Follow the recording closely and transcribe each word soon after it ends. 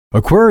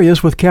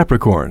Aquarius with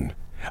Capricorn.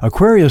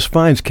 Aquarius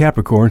finds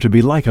Capricorn to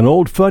be like an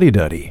old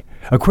fuddy-duddy.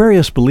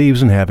 Aquarius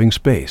believes in having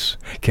space.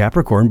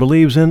 Capricorn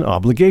believes in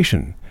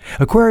obligation.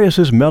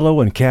 Aquarius's mellow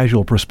and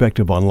casual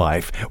perspective on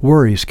life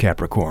worries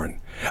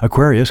Capricorn.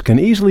 Aquarius can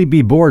easily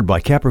be bored by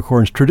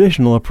Capricorn's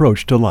traditional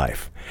approach to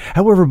life.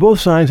 However, both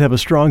signs have a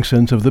strong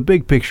sense of the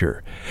big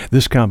picture.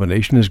 This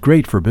combination is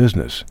great for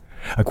business.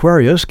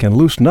 Aquarius can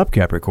loosen up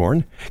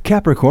Capricorn.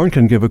 Capricorn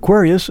can give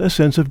Aquarius a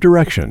sense of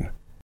direction.